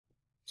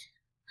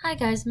Hi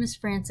guys, Miss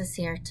Francis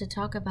here to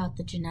talk about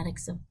the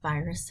genetics of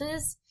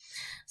viruses.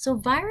 So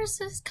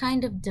viruses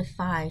kind of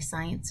defy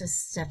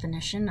science's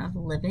definition of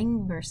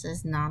living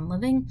versus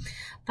non-living.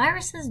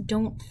 Viruses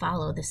don't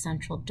follow the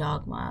central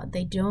dogma.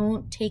 They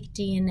don't take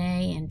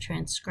DNA and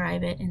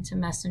transcribe it into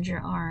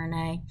messenger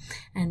RNA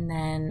and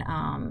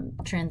then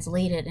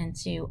translate it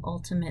into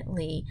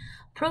ultimately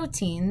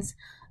proteins.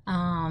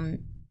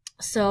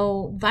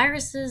 So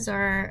viruses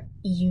are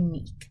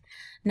unique.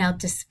 Now,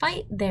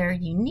 despite their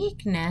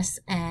uniqueness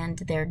and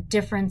their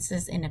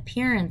differences in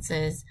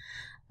appearances,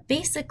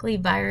 basically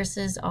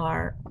viruses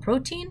are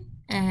protein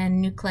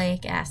and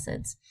nucleic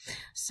acids.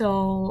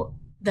 So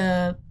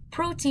the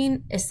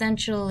protein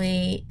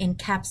essentially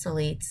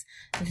encapsulates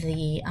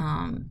the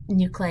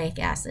nucleic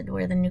acid,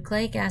 where the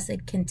nucleic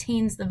acid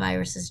contains the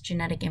virus's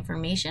genetic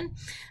information,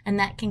 and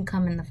that can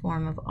come in the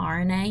form of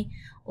RNA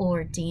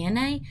or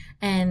DNA,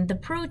 and the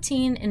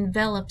protein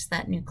envelops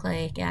that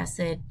nucleic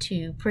acid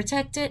to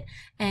protect it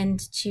and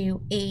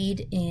to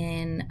aid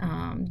in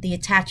the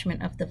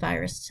attachment of the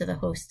virus to the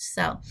host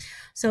cell.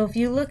 So if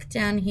you look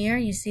down here,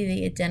 you see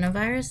the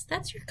adenovirus.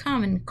 That's your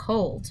common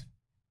cold.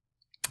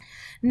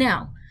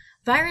 Now,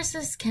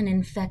 viruses can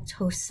infect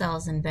host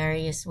cells in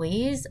various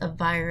ways. A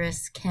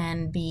virus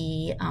can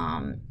be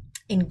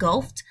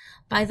engulfed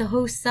by the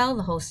host cell.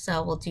 The host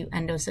cell will do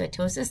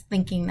endocytosis,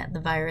 thinking that the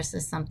virus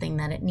is something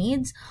that it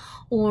needs,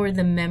 or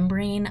the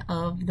membrane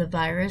of the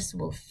virus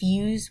will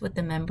fuse with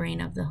the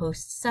membrane of the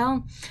host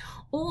cell,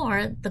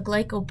 or the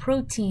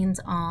glycoproteins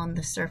on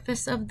the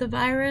surface of the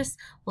virus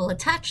will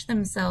attach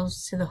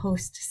themselves to the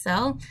host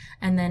cell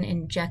and then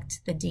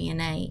inject the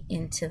DNA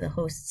into the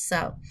host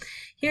cell.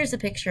 Here's a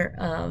picture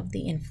of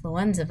the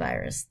influenza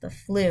virus, the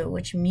flu,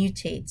 which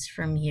mutates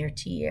from year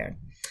to year.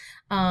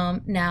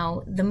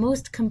 Now, the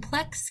most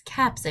complex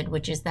capsid,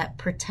 which is that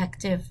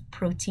protective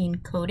protein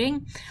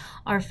coating,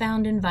 are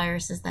found in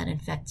viruses that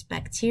infect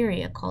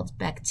bacteria, called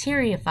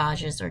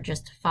bacteriophages or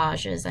just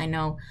phages. I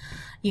know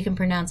you can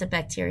pronounce it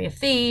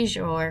bacteriophage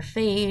or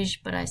phage,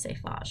 but I say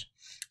phage.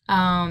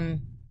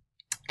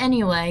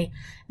 Anyway,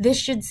 this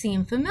should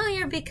seem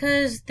familiar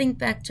because think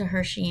back to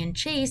Hershey and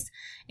Chase.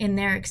 In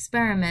their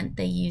experiment,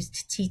 they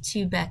used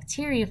T2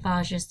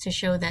 bacteriophages to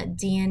show that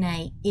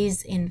DNA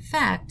is in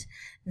fact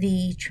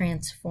the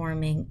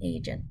transforming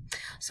agent.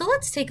 So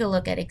let's take a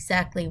look at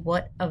exactly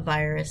what a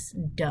virus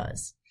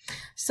does.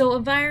 So a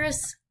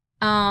virus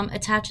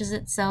attaches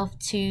itself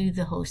to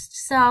the host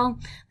cell,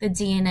 the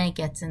DNA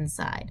gets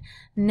inside.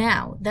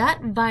 Now,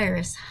 that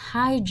virus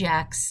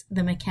hijacks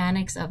the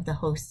mechanics of the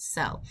host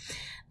cell.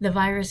 The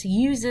virus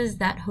uses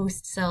that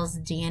host cell's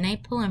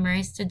DNA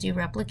polymerase to do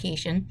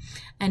replication,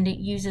 and it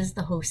uses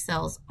the host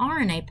cell's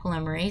RNA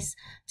polymerase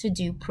to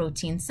do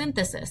protein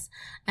synthesis.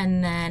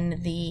 And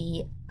then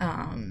the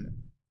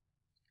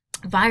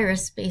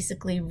virus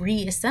basically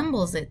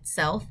reassembles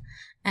itself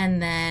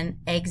and then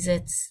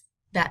exits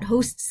that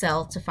host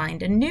cell to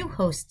find a new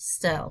host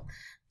cell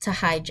to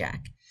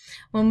hijack.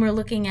 When we're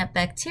looking at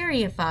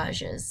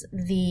bacteriophages,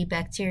 the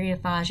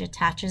bacteriophage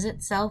attaches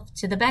itselph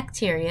to the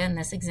bacteria, in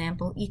this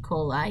example E.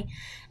 coli,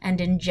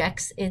 and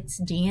injects its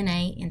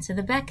DNA into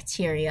the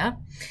bacteria.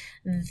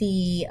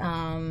 The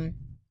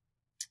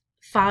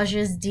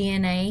phage's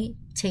DNA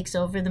takes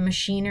over the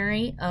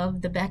machinery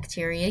of the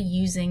bacteria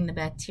using the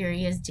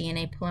bacteria's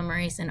DNA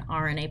polymerase and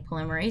RNA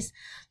polymerase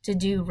to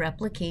do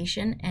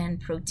replication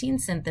and protein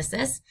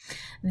synthesis.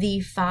 The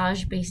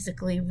phage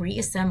basically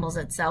reassembles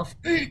itself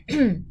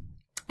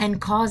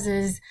and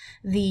causes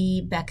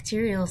the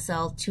bacterial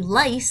cell to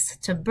lyse,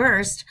 to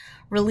burst,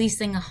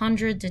 releasing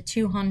 100 to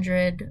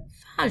 200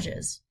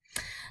 phages.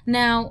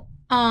 Now,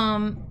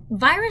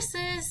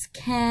 viruses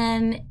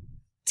can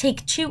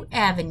take two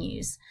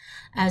avenues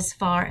as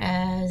far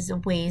as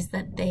ways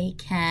that they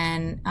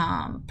can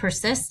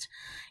persist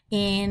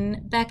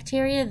in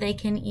bacteria. They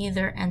can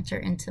either enter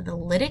into the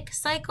lytic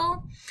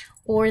cycle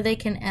or they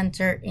can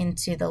enter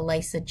into the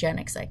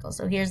lysogenic cycle.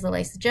 So here's the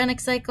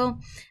lysogenic cycle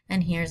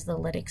and here's the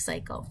lytic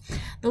cycle.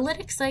 The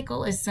lytic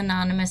cycle is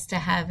synonymous to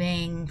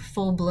having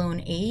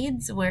full-blown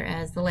AIDS,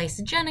 whereas the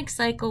lysogenic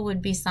cycle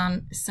would be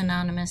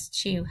synonymous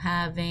to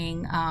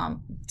having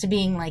to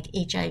being like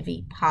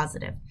HIV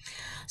positive.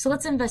 So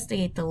let's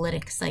investigate the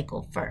lytic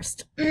cycle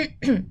first.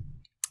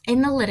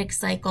 In the lytic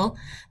cycle,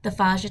 the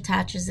phage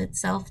attaches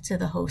itself to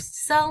the host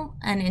cell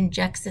and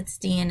injects its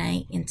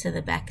DNA into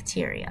the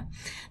bacteria.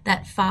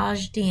 That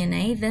phage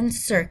DNA then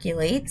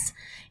circulates.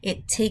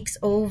 It takes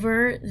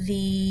over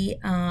the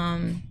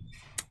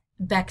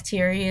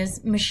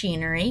bacteria's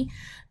machinery,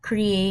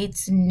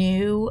 creates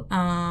new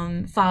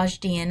phage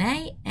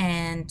DNA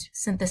and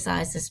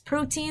synthesizes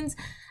proteins,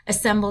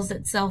 assembles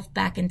itself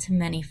back into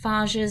many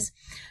phages,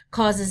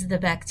 causes the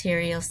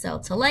bacterial cell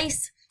to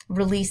lyse,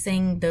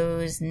 releasing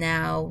those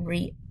now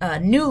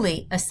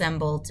newly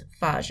assembled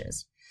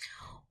phages.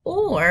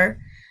 Or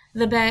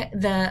the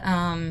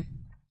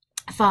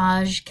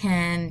phage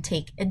can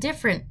take a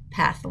different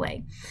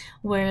pathway,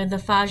 where the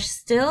phage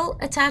still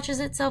attaches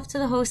itself to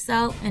the host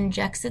cell,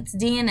 injects its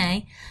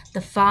DNA, the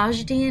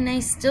phage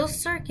DNA still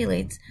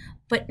circulates,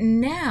 But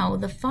now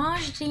the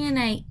phage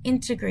DNA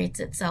integrates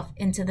itself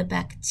into the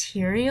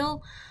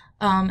bacterial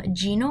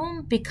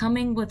genome,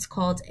 becoming what's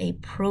called a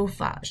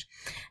prophage.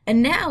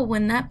 And now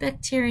when that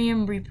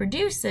bacterium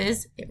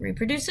reproduces, it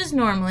reproduces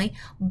normally,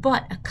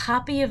 but a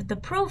copy of the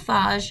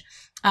prophage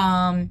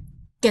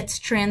gets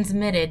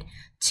transmitted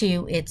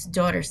to its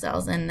daughter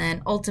cells. And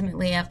then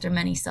ultimately, after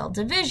many cell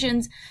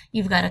divisions,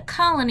 you've got a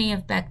colony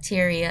of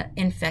bacteria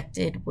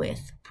infected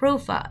with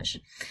prophage.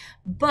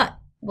 But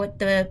what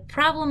the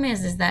problem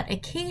is that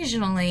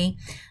occasionally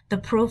the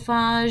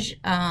prophage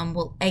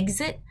will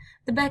exit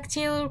the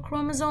bacterial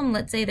chromosome.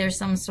 Let's say there's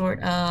some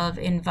sort of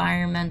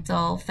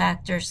environmental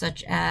factor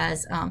such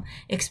as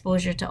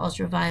exposure to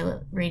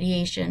ultraviolet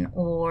radiation,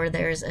 or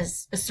there's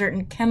a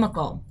certain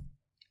chemical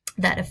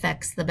that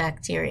affects the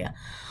bacteria,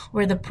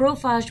 where the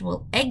prophage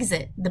will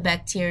exit the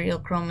bacterial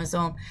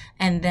chromosome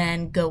and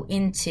then go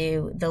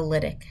into the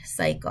lytic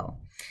cycle.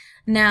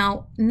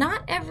 Now,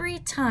 not every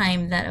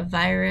time that a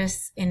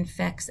virus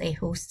infects a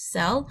host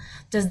cell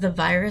does the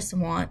virus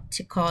want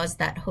to cause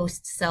that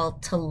host cell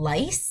to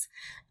lyse,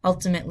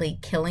 ultimately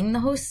killing the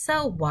host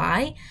cell.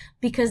 Why?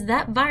 Because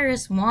that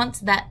virus wants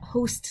that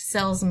host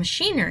cell's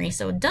machinery,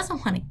 so it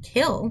doesn't want to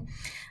kill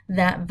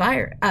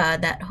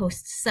that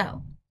host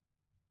cell.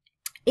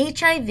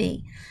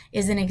 HIV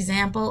is an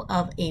example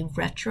of a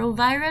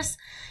retrovirus.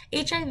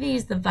 HIV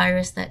is the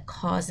virus that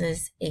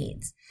causes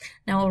AIDS.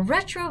 Now, a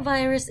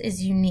retrovirus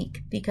is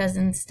unique because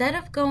instead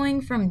of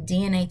going from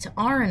DNA to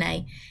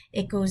RNA,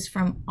 it goes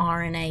from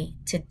RNA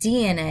to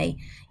DNA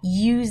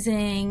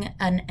using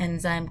an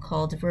enzyme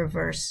called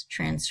reverse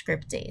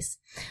transcriptase.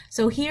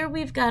 So here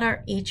we've got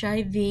our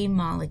HIV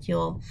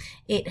molecule.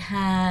 It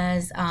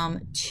has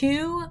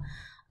two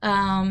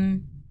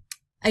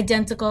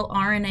identical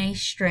RNA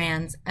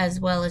strands as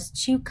well as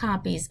 2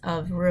 copies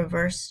of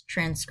reverse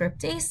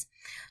transcriptase.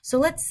 So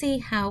let's see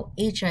how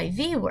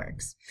HIV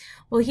works.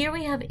 Well, here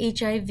we have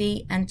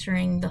HIV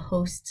entering the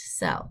host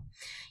cell.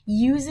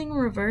 Using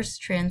reverse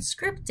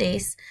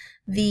transcriptase,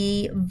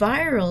 the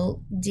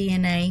viral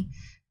DNA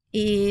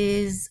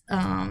is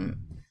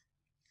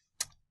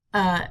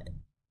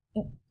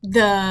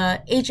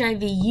the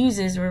HIV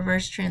uses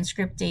reverse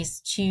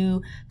transcriptase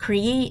to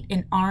create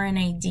an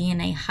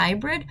RNA-DNA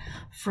hybrid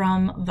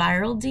from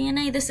viral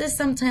DNA. This is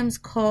sometimes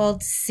called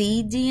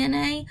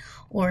cDNA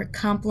or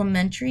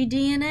complementary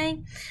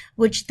DNA,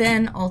 which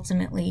then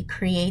ultimately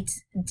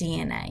creates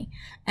DNA.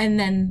 And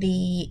then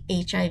the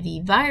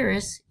HIV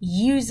virus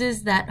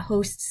uses that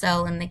host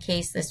cell. In the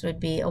case, this would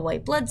be a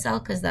white blood cell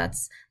because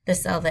that's the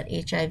cell that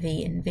HIV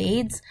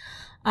invades.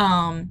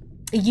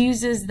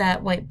 Uses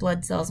that white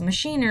blood cell's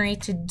machinery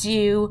to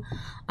do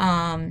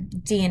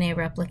DNA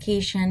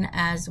replication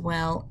as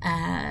well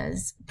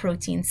as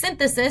protein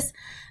synthesis.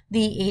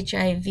 The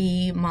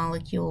HIV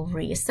molecule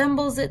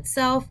reassembles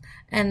itself,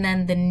 and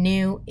then the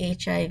new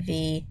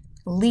HIV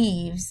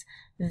leaves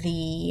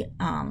the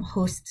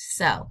host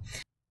cell.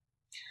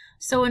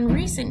 So in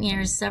recent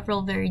years,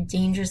 several very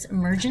dangerous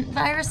emergent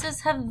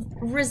viruses have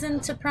risen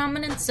to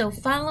prominence. So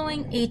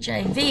following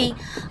HIV,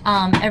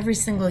 every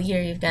single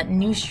year you've got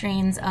new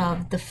strains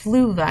of the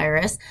flu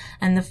virus,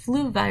 and the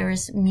flu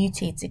virus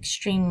mutates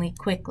extremely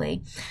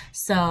quickly.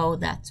 So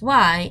that's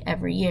why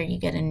every year you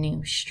get a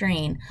new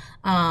strain.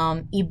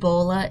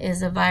 Ebola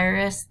is a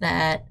virus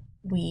that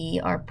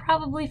we are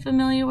probably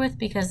familiar with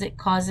because it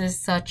causes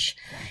such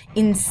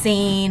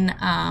insane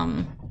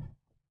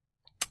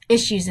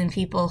issues in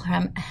people,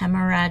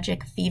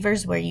 hemorrhagic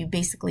fevers, where you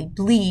basically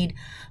bleed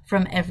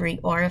from every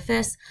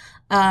orifice.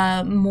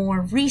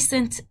 More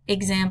recent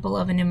example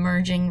of an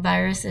emerging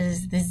virus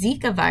is the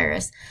Zika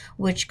virus,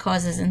 which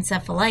causes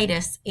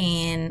encephalitis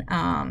in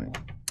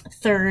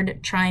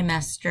third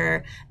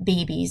trimester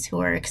babies who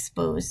are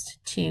exposed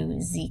to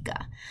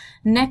Zika.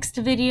 Next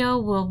video,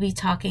 we'll be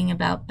talking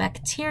about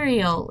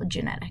bacterial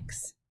genetics.